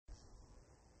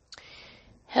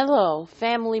Hello,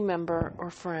 family member or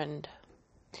friend.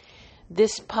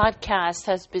 This podcast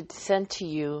has been sent to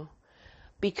you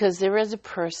because there is a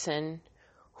person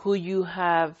who you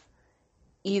have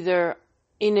either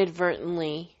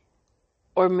inadvertently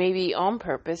or maybe on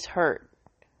purpose hurt,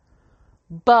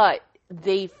 but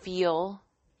they feel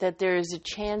that there is a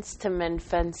chance to mend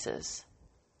fences.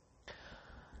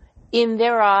 In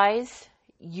their eyes,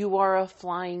 you are a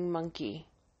flying monkey.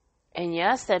 And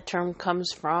yes, that term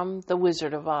comes from The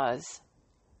Wizard of Oz.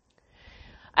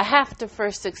 I have to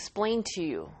first explain to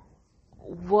you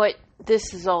what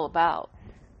this is all about.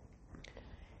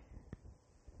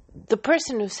 The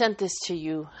person who sent this to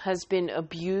you has been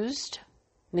abused,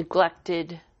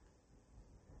 neglected,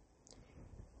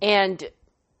 and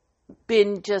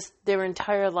their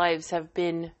entire lives have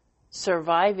been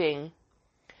surviving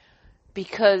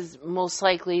because most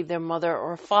likely their mother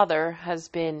or father has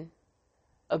been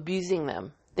abusing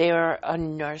them. They are a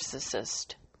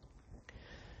narcissist.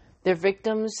 They're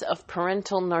victims of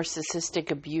parental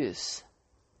narcissistic abuse.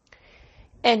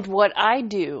 And what I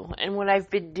do, and what I've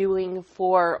been doing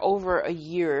for over a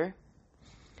year,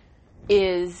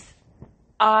 is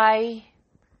I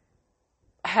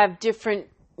have different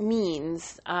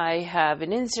means. I have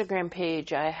an Instagram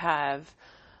page, I have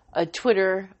a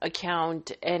Twitter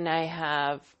account, and I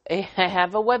have a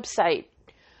website.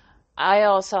 I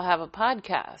also have a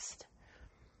podcast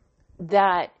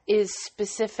that is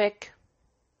specific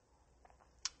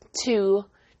to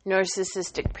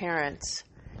narcissistic parents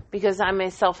because I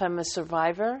myself am a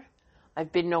survivor.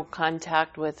 I've been no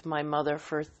contact with my mother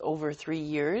for over 3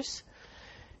 years.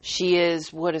 She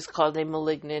is what is called a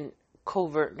malignant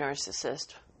covert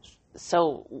narcissist.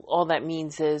 So all that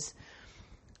means is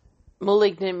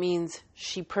malignant means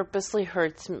she purposely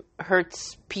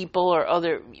hurts people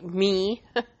or me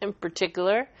in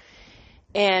particular,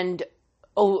 and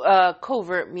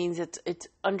covert means it's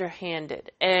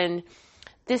underhanded. And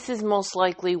this is most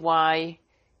likely why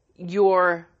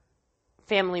your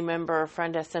family member or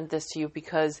friend has sent this to you,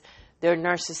 because their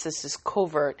narcissist is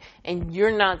covert, and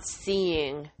you're not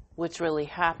seeing what's really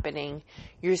happening.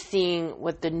 You're seeing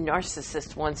what the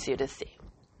narcissist wants you to see.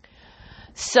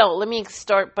 So let me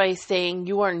start by saying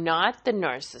you are not the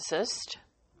narcissist,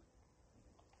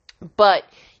 but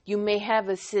you may have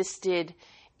assisted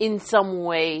in some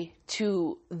way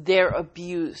to their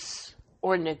abuse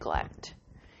or neglect.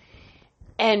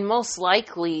 And most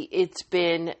likely it's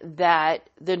been that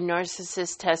the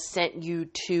narcissist has sent you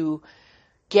to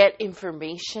get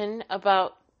information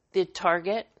about the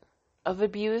target of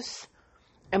abuse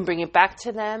and bring it back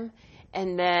to them,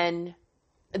 and then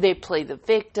they play the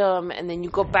victim, and then you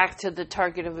go back to the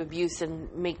target of abuse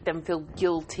and make them feel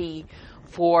guilty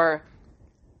for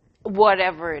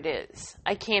whatever it is.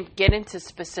 I can't get into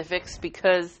specifics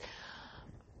because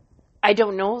I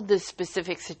don't know the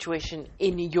specific situation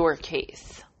in your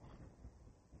case.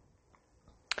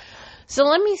 So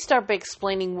let me start by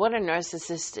explaining what a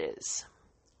narcissist is.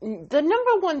 The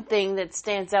number one thing that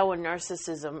stands out with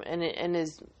narcissism and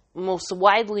is most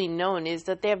widely known is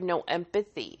that they have no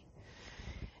empathy.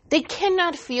 They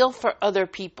cannot feel for other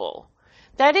people.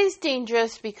 That is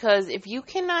dangerous because if you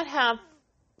cannot have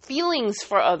feelings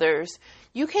for others,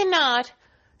 you cannot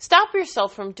stop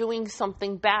yourself from doing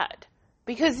something bad.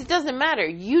 Because it doesn't matter.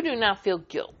 You do not feel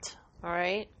guilt. All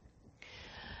right?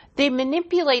 They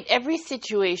manipulate every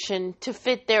situation to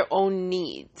fit their own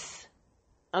needs.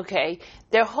 Okay?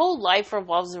 Their whole life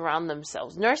revolves around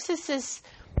themselves. Narcissists,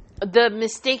 the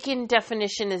mistaken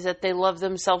definition is that they love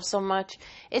themselves so much.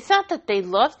 It's not that they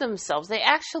love themselves. They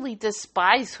actually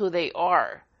despise who they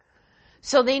are.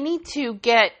 So they need to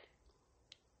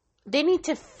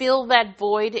fill that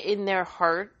void in their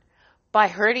heart by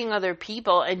hurting other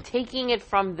people and taking it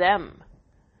from them.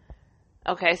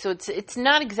 Okay, so it's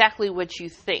not exactly what you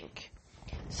think.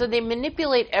 So they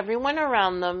manipulate everyone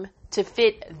around them to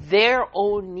fit their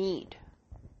own need.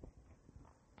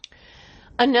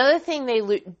 Another thing they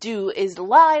do is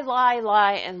lie,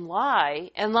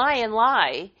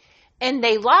 and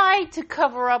they lie to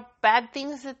cover up bad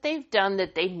things that they've done,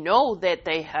 that they know that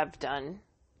they have done.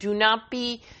 Do not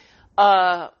be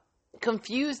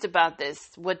confused about this.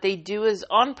 What they do is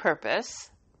on purpose.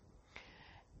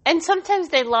 And sometimes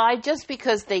they lie just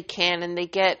because they can, and they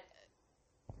get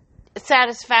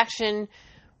satisfaction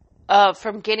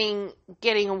from getting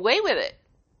away with it.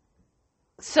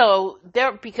 So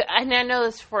and I know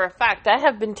this for a fact. I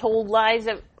have been told lies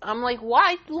that I'm like,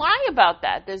 why lie about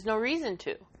that? There's no reason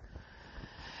to.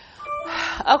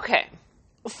 Okay.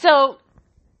 So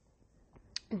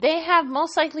they have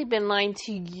most likely been lying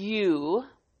to you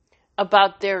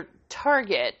about their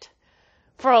target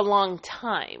for a long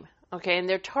time. Okay, and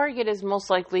their target is most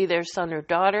likely their son or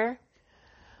daughter.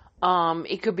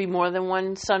 It could be more than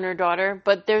one son or daughter,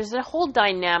 but there's a whole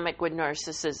dynamic with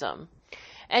narcissism.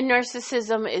 And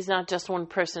narcissism is not just one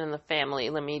person in the family.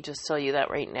 Let me just tell you that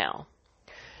right now.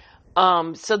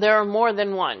 So there are more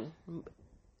than one.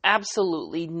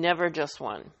 Absolutely, never just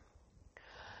one.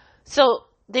 So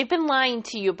they've been lying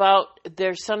to you about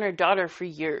their son or daughter for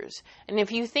years. And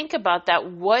if you think about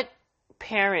that, what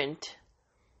parent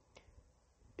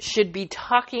should be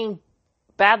talking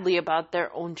badly about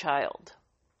their own child?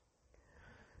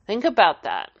 Think about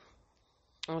that.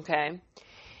 Okay?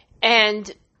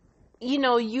 And,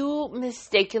 you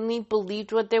mistakenly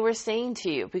believed what they were saying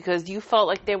to you because you felt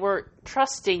like they were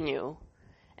trusting you.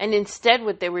 And instead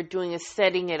what they were doing is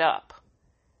setting it up.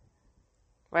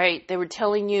 Right? They were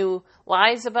telling you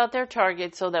lies about their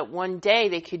target so that one day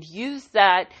they could use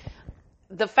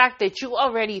the fact that you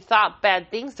already thought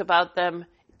bad things about them,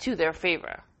 to their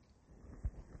favor.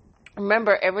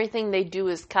 Remember, everything they do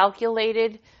is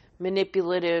calculated,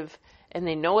 manipulative, and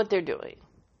they know what they're doing.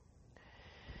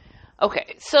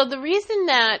 Okay, so the reason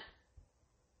that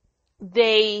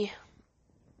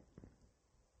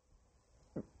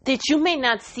you may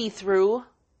not see through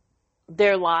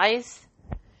their lies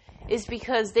is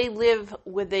because they live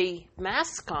with a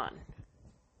mask on,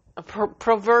 a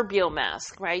proverbial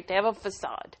mask, right? They have a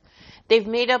facade. They've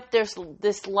made up this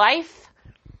life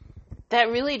that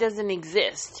really doesn't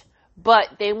exist,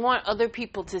 but they want other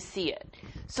people to see it.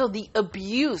 So the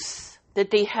abuse that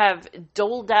they have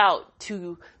doled out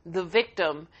to the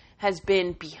victim has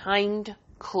been behind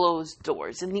closed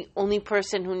doors. And the only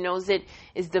person who knows it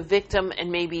is the victim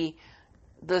and maybe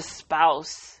the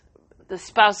spouse. The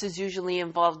spouse is usually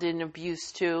involved in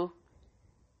abuse too.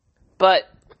 But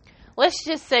let's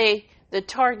just say the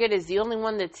target is the only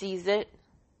one that sees it.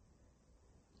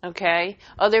 Okay?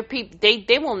 Other people,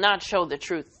 they will not show the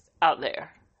truth out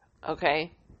there.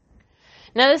 Okay?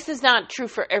 Now, this is not true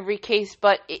for every case,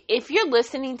 but if you're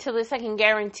listening to this, I can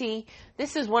guarantee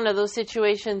this is one of those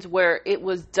situations where it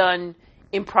was done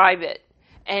in private.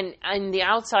 And in the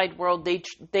outside world,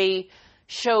 they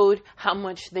showed how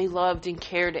much they loved and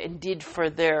cared and did for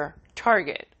their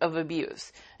target of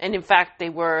abuse. And in fact, they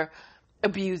were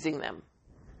abusing them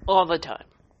all the time.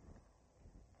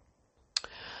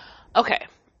 Okay,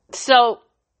 so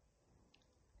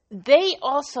they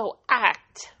also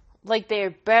act like they're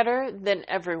better than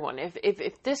everyone.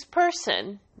 If this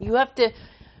person, you have to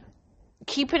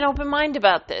keep an open mind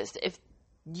about this. If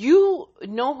you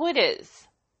know who it is,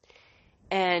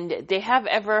 and they have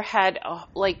ever had a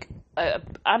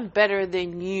I'm better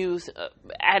than you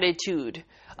attitude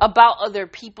about other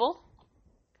people,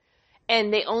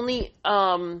 and they only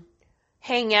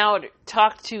hang out,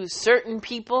 talk to certain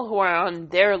people who are on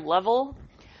their level,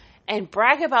 and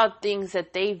brag about things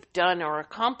that they've done or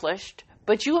accomplished,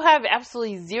 but you have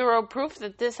absolutely zero proof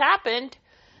that this happened,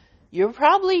 you're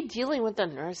probably dealing with a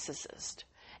narcissist.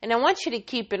 And I want you to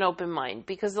keep an open mind,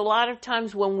 because a lot of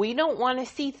times when we don't want to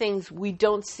see things, we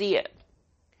don't see it.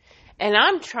 And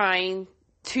I'm trying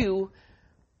to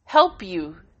help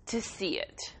you to see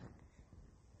it.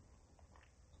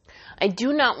 I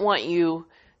do not want you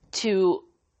to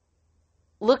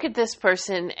look at this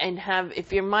person and have,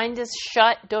 if your mind is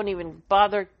shut, don't even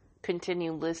bother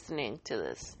continue listening to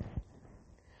this.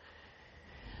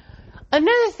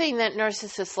 Another thing that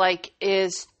narcissists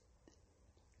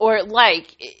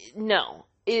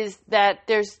is that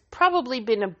there's probably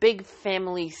been a big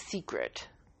family secret.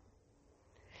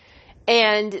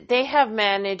 And they have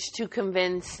managed to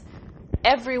convince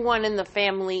everyone in the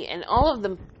family and all of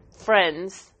the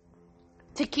friends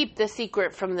to keep the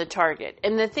secret from the target.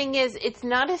 And the thing is, it's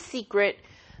not a secret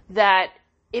that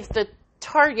if the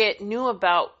target knew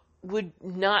about would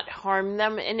not harm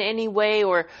them in any way,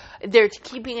 or they're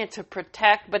keeping it to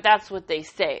protect, but that's what they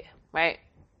say, right?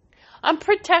 I'm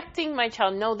protecting my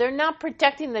child. No, they're not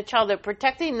protecting the child. They're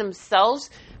protecting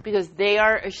themselves because they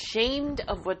are ashamed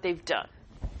of what they've done.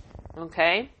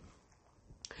 Okay?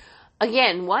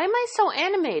 Again, why am I so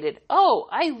animated? Oh,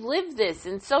 I lived this,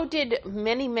 and so did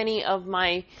many of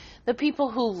the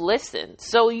people who listen.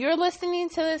 So you're listening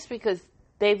to this because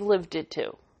they've lived it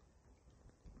too.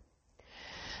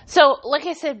 So, like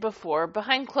I said before,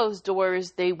 behind closed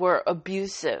doors, they were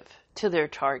abusive to their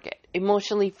target,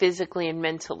 emotionally, physically, and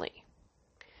mentally.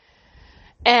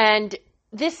 And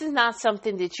this is not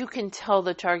something that you can tell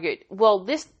the target, well,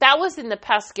 that was in the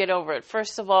past, get over it.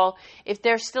 First of all, if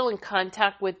they're still in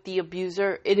contact with the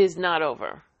abuser, it is not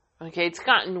over. Okay, it's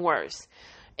gotten worse.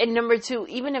 And number two,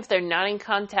 even if they're not in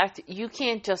contact, you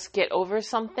can't just get over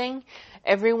something.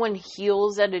 Everyone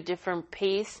heals at a different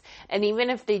pace. And even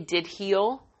if they did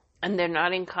heal, and they're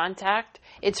not in contact,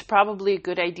 it's probably a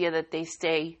good idea that they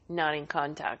stay not in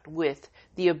contact with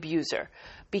the abuser,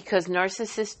 because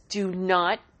narcissists do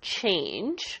not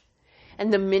change,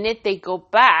 and the minute they go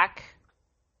back,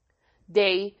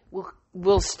 they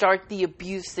will start the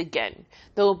abuse again.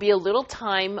 There will be a little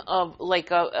time of like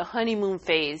a honeymoon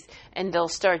phase, and they'll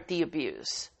start the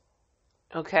abuse.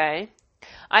 Okay?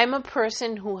 I'm a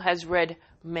person who has read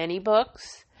many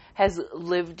books, has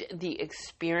lived the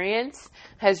experience,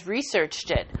 has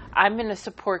researched it. I'm in a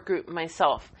support group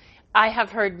myself. I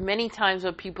have heard many times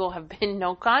where people have been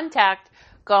no contact,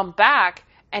 gone back,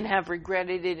 and have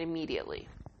regretted it immediately.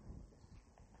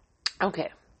 Okay.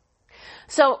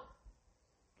 So,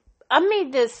 I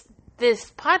made this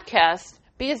podcast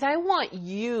because I want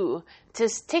you to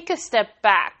take a step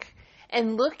back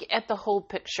and look at the whole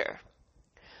picture.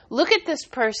 Look at this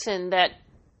person that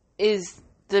is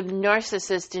the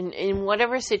narcissist in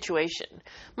whatever situation,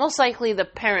 most likely the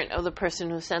parent of the person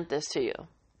who sent this to you.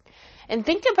 And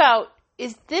think about,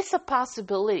 is this a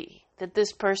possibility that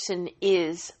this person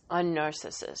is a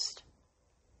narcissist?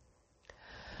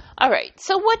 All right,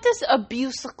 so what does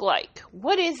abuse look like?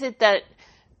 What is it that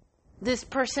this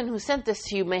person who sent this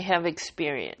to you may have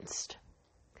experienced?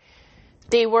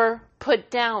 They were put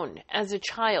down as a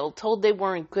child, told they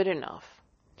weren't good enough.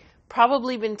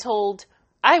 Probably been told,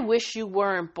 I wish you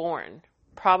weren't born.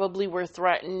 Probably were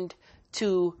threatened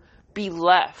to be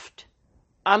left.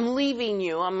 I'm leaving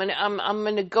you. I'm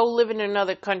gonna go live in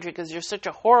another country because you're such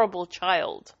a horrible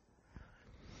child.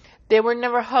 They were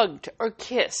never hugged or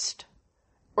kissed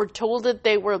or told that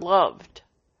they were loved.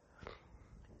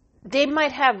 They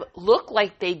might have looked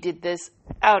like they did this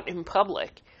out in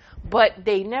public, but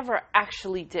they never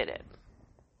actually did it.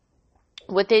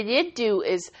 What they did do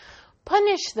is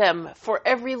punish them for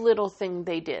every little thing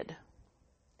they did.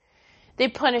 They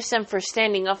punish them for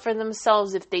standing up for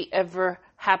themselves if they ever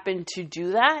happened to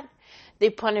do that. They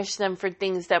punish them for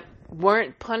things that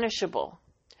weren't punishable,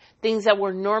 things that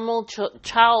were normal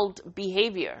child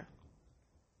behavior.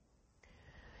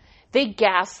 They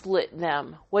gaslit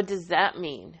them. What does that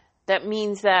mean? That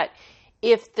means that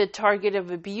if the target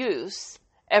of abuse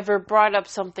ever brought up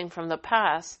something from the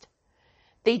past,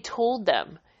 they told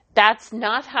them, that's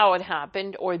not how it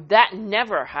happened, or that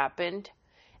never happened.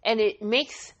 And it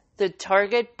makes the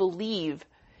target believe,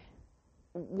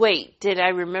 wait, did I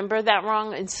remember that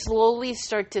wrong? And slowly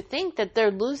start to think that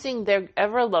they're losing their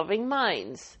ever-loving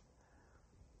minds.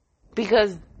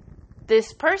 Because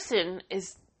this person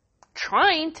is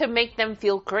trying to make them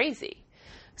feel crazy.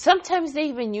 Sometimes they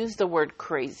even use the word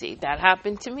crazy. That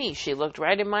happened to me. She looked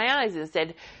right in my eyes and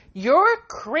said, you're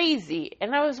crazy.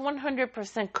 And I was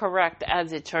 100% correct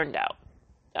as it turned out.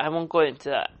 I won't go into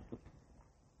that.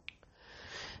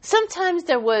 Sometimes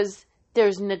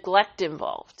there's neglect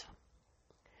involved.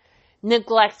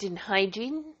 Neglect in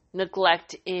hygiene,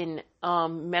 neglect in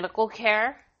medical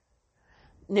care,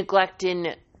 neglect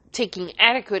in taking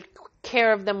adequate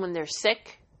care of them when they're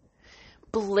sick,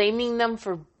 blaming them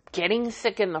for getting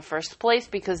sick in the first place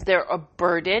because they're a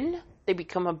burden. They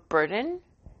become a burden.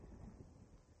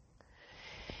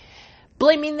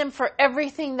 Blaming them for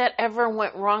everything that ever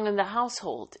went wrong in the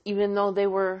household, even though they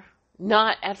were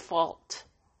not at fault.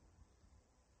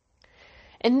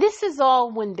 And this is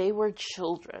all when they were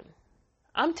children.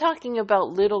 I'm talking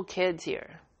about little kids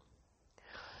here.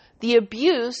 The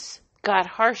abuse got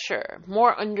harsher,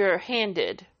 more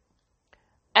underhanded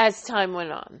as time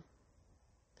went on.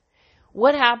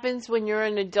 What happens when you're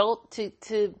an adult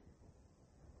to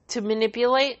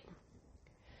manipulate?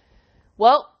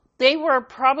 Well, they were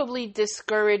probably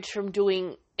discouraged from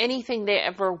doing anything they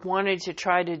ever wanted to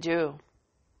try to do.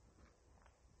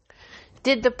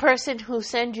 Did the person who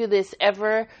sent you this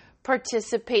ever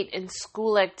participate in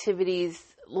school activities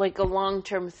like a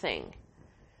long-term thing?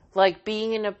 Like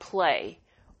being in a play,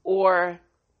 or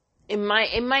I'm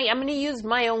going to use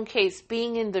my own case,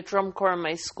 being in the drum corps in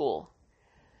my school.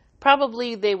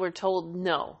 Probably they were told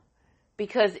no,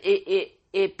 because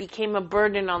it became a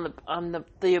burden on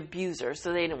the abuser,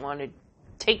 so they didn't want to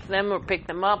take them or pick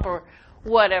them up or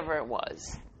whatever it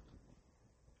was.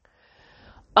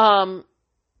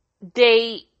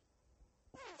 They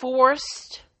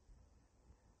forced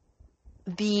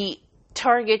the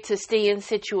target to stay in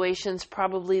situations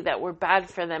probably that were bad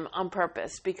for them on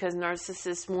purpose, because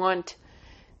narcissists want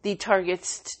the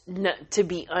targets to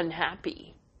be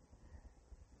unhappy.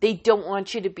 They don't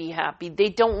want you to be happy. They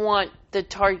don't want the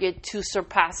target to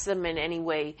surpass them in any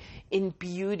way, in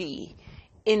beauty,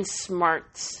 in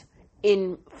smarts,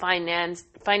 in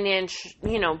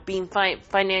being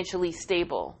financially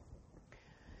stable,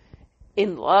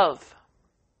 in love.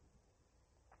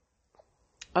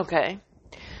 Okay.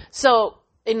 So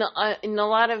in a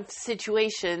lot of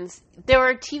situations, there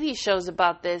are TV shows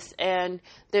about this, and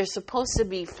they're supposed to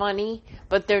be funny,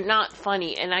 but they're not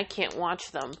funny, and I can't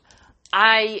watch them.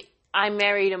 I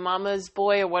Married a Mama's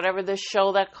Boy, or whatever this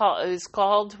show is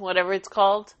called, whatever it's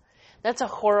called. That's a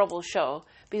horrible show,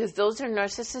 because those are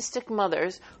narcissistic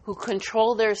mothers who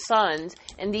control their sons,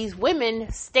 and these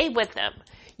women stay with them.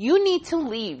 You need to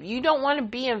leave. You don't want to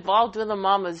be involved with a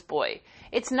mama's boy.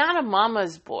 It's not a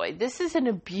mama's boy. This is an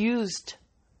abused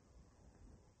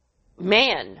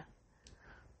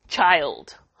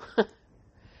child.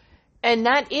 And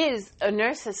that is a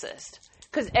narcissist.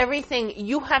 Because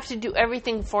you have to do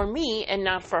everything for me and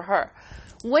not for her.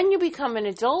 When you become an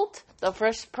adult, the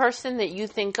first person that you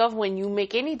think of when you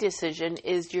make any decision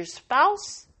is your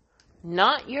spouse,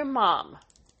 not your mom.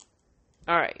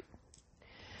 All right.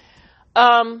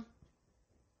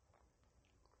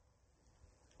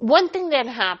 One thing that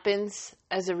happens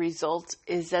as a result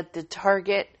is that the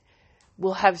target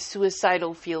will have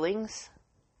suicidal feelings,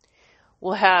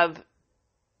 will have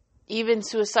even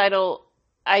suicidal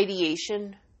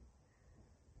ideation,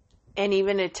 and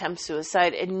even attempt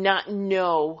suicide, and not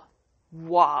know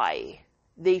why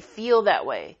they feel that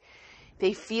way.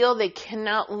 They feel they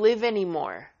cannot live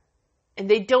anymore, and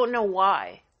they don't know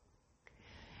why.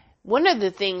 One of the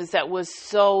things that was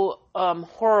so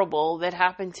horrible that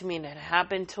happened to me, and it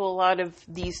happened to a lot of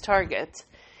these targets,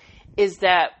 is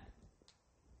that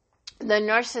the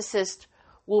narcissist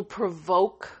will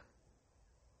provoke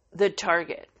the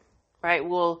target, right?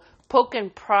 Will poke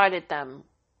and prod at them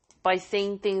by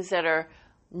saying things that are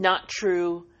not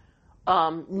true,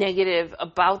 negative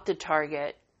about the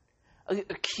target,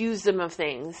 accuse them of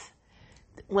things.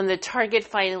 When the target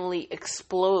finally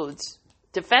explodes,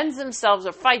 defends themselves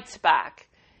or fights back,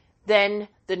 then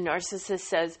the narcissist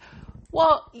says,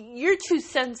 well, you're too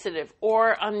sensitive.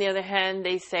 Or on the other hand,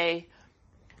 they say,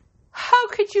 how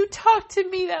could you talk to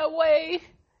me that way?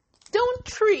 Don't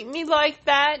treat me like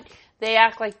that. They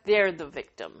act like they're the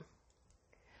victim.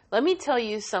 Let me tell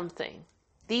you something.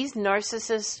 These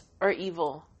narcissists are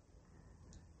evil.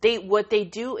 What they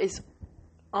do is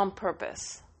on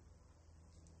purpose.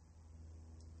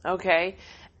 Okay?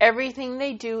 Everything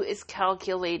they do is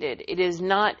calculated. It is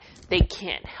not, they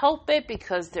can't help it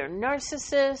because they're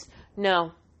narcissists.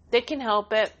 No, they can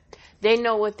help it. They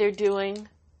know what they're doing.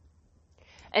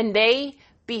 And they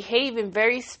behave in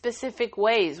very specific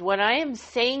ways. What I am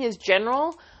saying is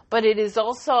general, but it is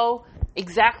also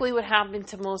exactly what happened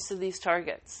to most of these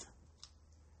targets.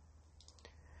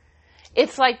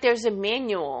 It's like there's a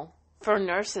manual for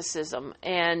narcissism,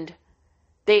 and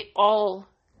they all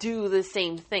do the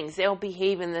same things. They all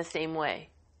behave in the same way.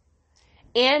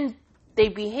 And they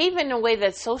behave in a way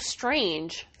that's so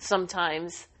strange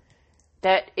sometimes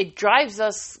that it drives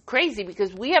us crazy,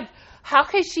 because how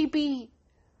could she be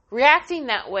reacting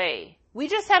that way? We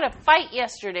just had a fight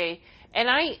yesterday, and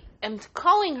I am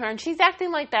calling her, and she's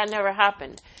acting like that never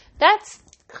happened. That's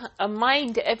a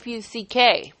mind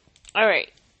F-U-C-K. All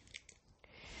right.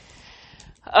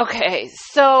 Okay,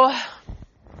 so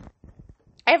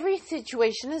every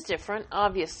situation is different,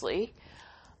 obviously.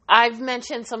 I've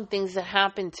mentioned some things that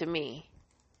happened to me.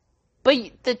 But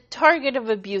the target of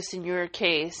abuse in your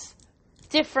case,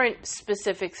 different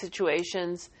specific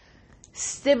situations,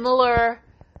 similar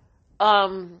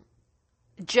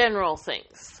general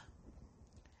things.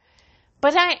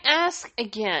 But I ask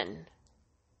again,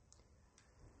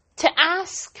 to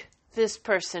ask this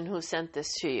person who sent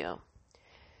this to you,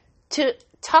 to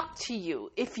talk to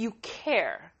you if you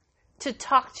care, to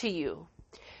talk to you,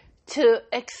 to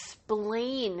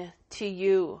explain to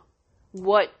you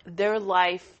what their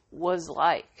life was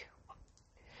like.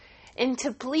 And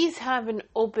to please have an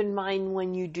open mind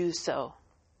when you do so.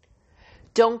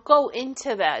 Don't go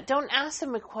into that. Don't ask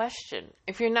them a question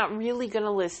if you're not really going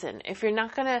to listen. If you're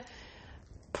not going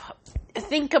to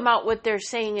think about what they're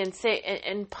saying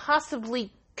and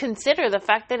possibly consider the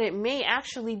fact that it may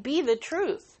actually be the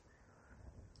truth.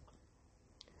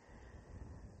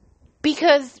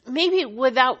 Because maybe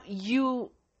without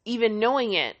you even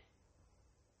knowing it,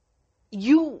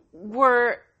 you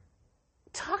were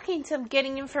talking to them,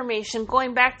 getting information,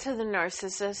 going back to the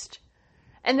narcissist,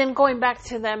 and then going back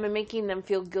to them and making them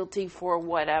feel guilty for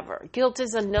whatever. Guilt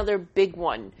is another big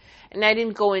one, and I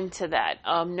didn't go into that.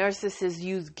 Narcissists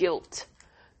use guilt.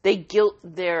 They guilt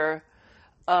their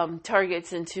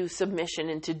targets into submission,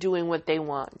 into doing what they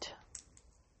want.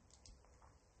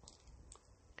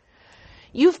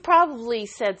 You've probably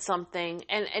said something,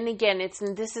 and again,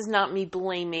 this is not me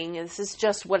blaming. This is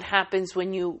just what happens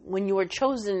when you are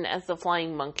chosen as the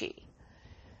flying monkey.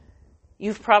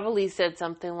 You've probably said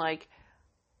something like,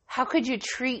 "How could you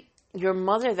treat your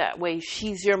mother that way.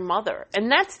 She's your mother.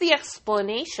 And that's the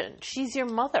explanation. She's your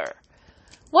mother.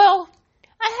 Well,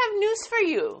 I have news for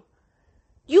you.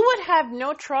 You would have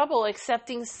no trouble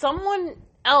accepting someone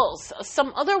else,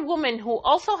 some other woman who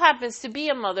also happens to be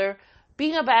a mother,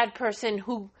 being a bad person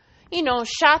who,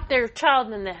 shot their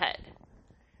child in the head.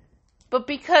 But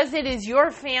because it is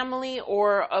your family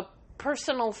or a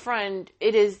personal friend,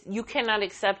 you cannot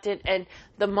accept it, and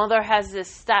the mother has this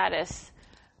status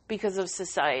because of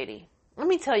society. Let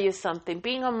me tell you something.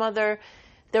 Being a mother,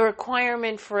 the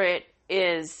requirement for it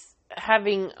is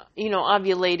having,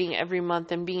 ovulating every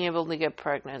month and being able to get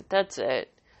pregnant. That's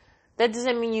it. That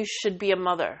doesn't mean you should be a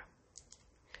mother.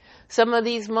 Some of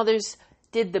these mothers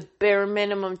did the bare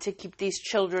minimum to keep these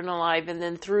children alive and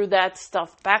then threw that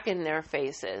stuff back in their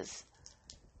faces.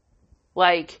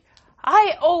 Like,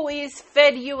 I always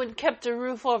fed you and kept a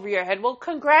roof over your head. Well,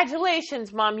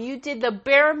 congratulations, Mom. You did the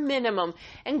bare minimum.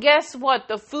 And guess what?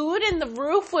 The food and the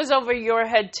roof was over your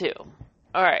head, too.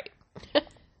 All right.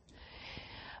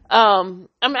 I'm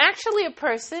actually a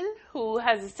person who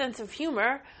has a sense of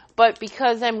humor, but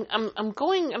because I'm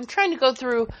trying to go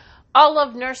through all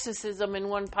of narcissism in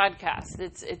one podcast.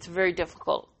 It's very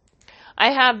difficult.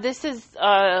 This is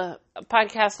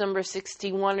podcast number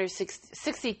 61 or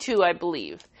 62, I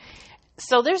believe.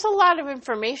 So there's a lot of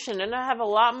information, and I have a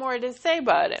lot more to say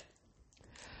about it.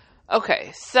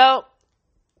 Okay, so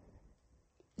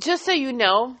just so you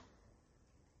know,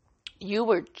 you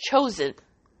were chosen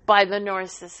by the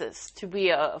narcissist to be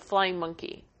a flying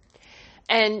monkey.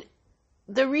 And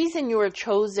the reason you were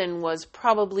chosen was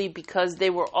probably because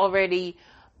they were already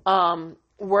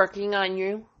working on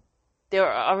you. They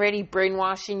were already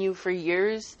brainwashing you for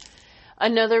years.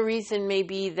 Another reason may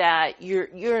be that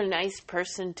you're a nice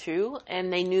person too,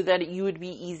 and they knew that you would be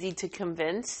easy to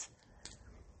convince,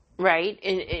 right?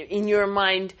 In your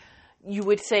mind, you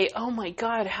would say, "Oh my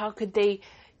God, how could they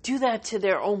do that to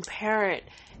their own parent?"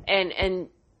 And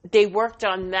they worked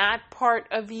on that part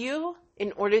of you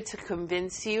in order to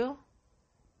convince you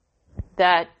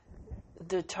that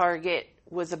the target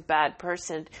was a bad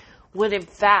person, when in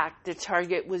fact the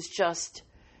target was just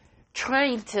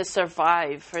trying to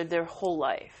survive for their whole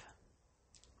life.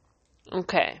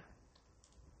 Okay.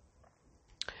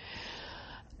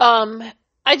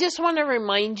 I just want to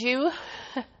remind you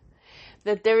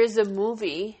that there is a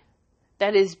movie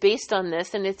that is based on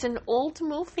this, and it's an old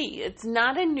movie. It's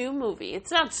not a new movie.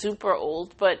 It's not super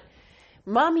old, but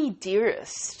Mommy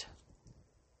Dearest.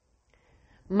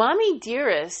 Mommy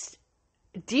Dearest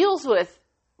deals with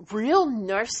real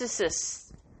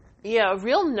narcissists. Yeah, a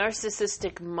real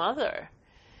narcissistic mother.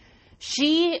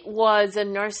 She was a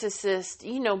narcissist,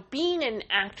 being an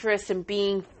actress and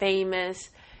being famous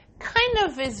kind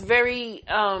of is very,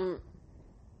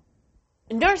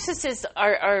 narcissists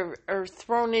are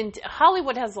thrown into,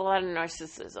 Hollywood has a lot of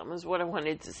narcissism is what I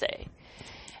wanted to say.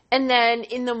 And then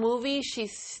in the movie,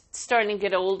 she's starting to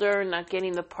get older and not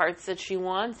getting the parts that she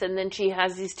wants. And then she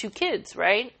has these 2 kids,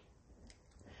 right?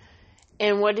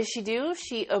 And what does she do?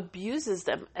 She abuses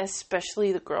them,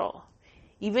 especially the girl.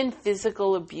 Even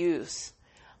physical abuse.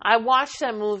 I watched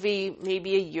that movie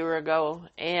maybe a year ago,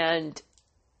 and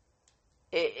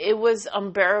it was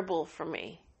unbearable for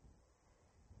me.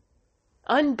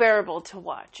 Unbearable to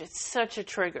watch. It's such a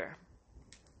trigger.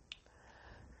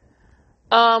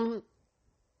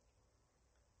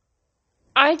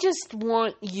 I just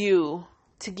want you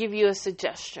to give you a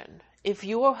suggestion. If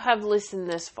you have listened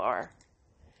this far,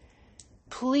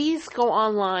 please go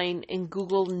online and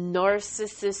Google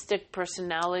narcissistic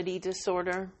personality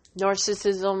disorder,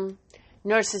 narcissism,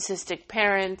 narcissistic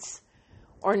parents,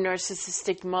 or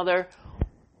narcissistic mother.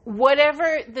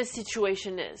 Whatever the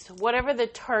situation is, whatever the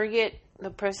target,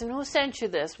 the person who sent you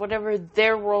this, whatever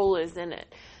their role is in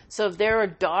it. So if they're a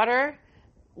daughter,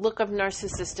 look up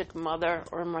narcissistic mother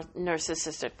or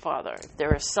narcissistic father. If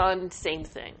they're a son, same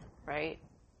thing, right?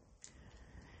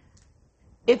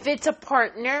 If it's a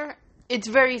partner, it's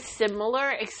very similar,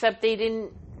 except they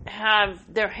didn't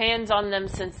have their hands on them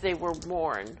since they were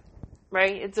born,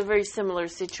 right? It's a very similar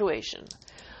situation.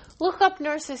 Look up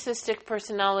narcissistic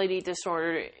personality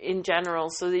disorder in general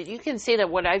so that you can say that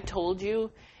what I've told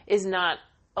you is not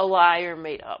a lie or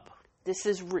made up. This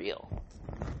is real.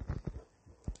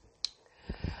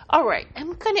 All right,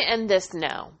 I'm going to end this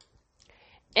now.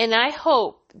 And I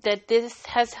hope that this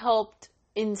has helped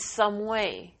in some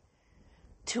way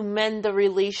to mend the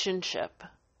relationship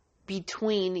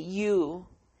between you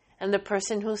and the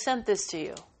person who sent this to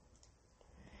you.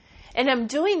 And I'm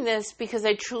doing this because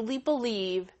I truly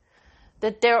believe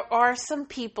that there are some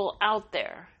people out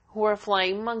there who are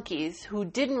flying monkeys who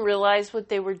didn't realize what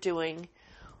they were doing,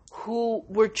 who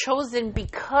were chosen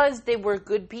because they were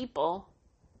good people.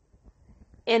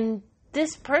 And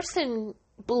this person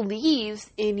believes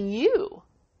in you.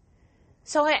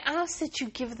 So I ask that you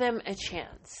give them a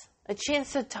chance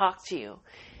to talk to you.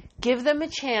 Give them a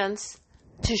chance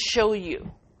to show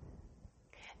you.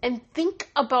 And think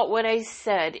about what I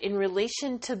said in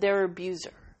relation to their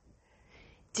abuser.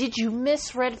 Did you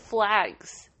miss red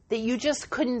flags that you just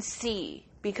couldn't see?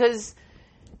 Because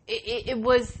it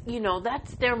was,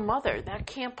 that's their mother. That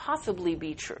can't possibly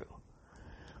be true.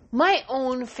 My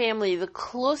own family, the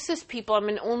closest people, I'm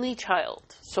an only child,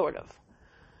 sort of.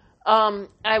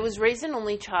 I was raised an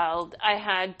only child. I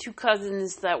had 2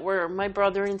 cousins that were my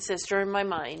brother and sister in my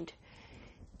mind.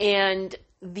 And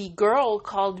the girl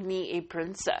called me a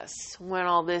princess when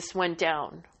all this went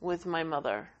down with my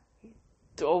mother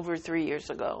over 3 years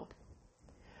ago.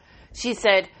 She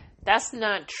said, "That's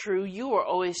not true. You were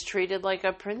always treated like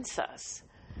a princess."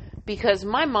 Because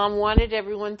my mom wanted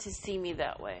everyone to see me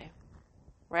that way.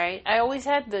 Right? I always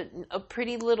had a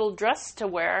pretty little dress to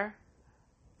wear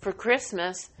for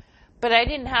Christmas, but I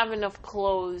didn't have enough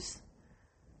clothes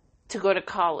to go to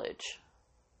college.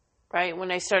 Right?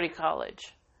 When I started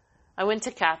college. I went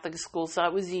to Catholic school, so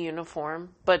it was a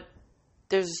uniform, but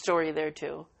there's a story there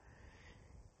too.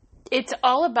 It's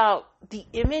all about the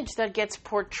image that gets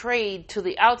portrayed to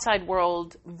the outside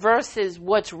world versus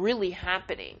what's really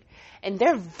happening. And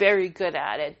they're very good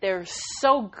at it. They're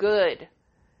so good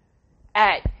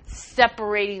at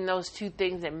separating those two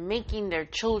things and making their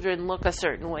children look a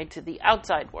certain way to the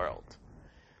outside world.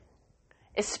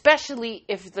 Especially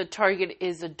if the target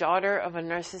is a daughter of a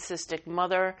narcissistic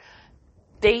mother.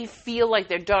 They feel like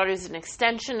their daughter is an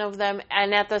extension of them,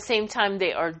 and at the same time,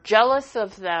 they are jealous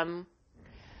of them.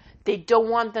 They don't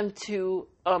want them to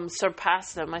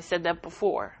surpass them. I said that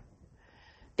before.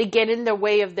 They get in the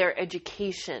way of their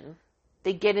education.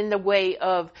 They get in the way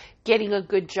of getting a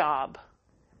good job.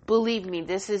 Believe me,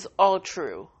 this is all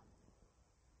true.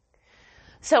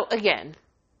 So again,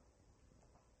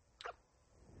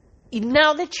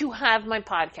 now that you have my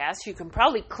podcast, you can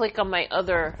probably click on my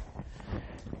other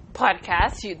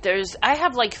podcasts. I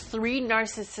have like 3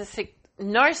 narcissistic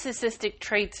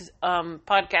traits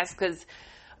podcasts because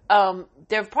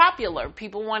they're popular.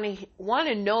 People want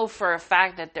to know for a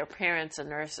fact that their parents are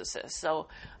narcissists. So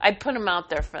I put them out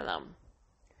there for them.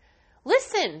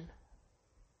 Listen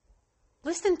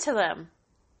to them.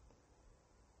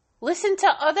 Listen to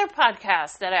other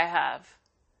podcasts that I have.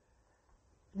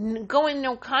 Go in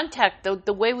no contact,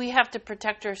 the way we have to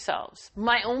protect ourselves.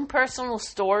 My own personal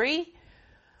story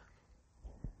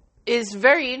is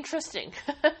very interesting.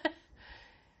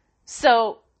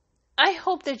 So I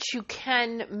hope that you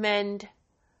can mend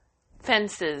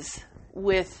fences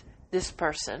with this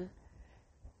person.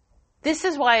 This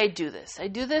is why I do this. I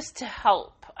do this to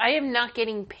help. I am not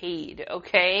getting paid,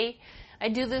 okay? I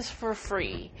do this for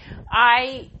free.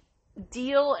 I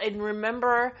deal and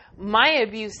remember my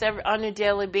abuse on a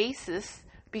daily basis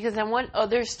because I want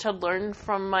others to learn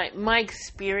from my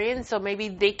experience so maybe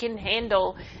they can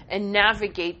handle and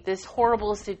navigate this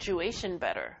horrible situation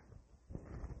better.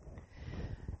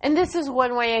 And this is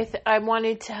one way I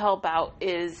wanted to help out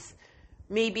is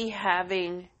maybe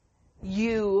having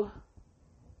you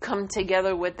come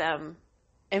together with them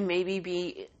and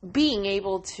maybe being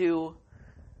able to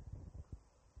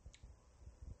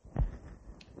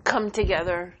come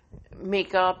together,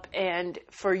 make up, and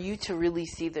for you to really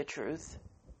see the truth.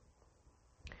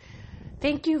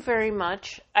 Thank you very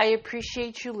much. I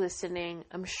appreciate you listening.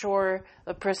 I'm sure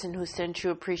the person who sent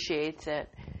you appreciates it.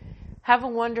 Have a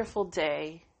wonderful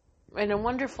day and a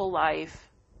wonderful life.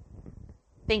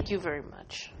 Thank you very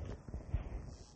much.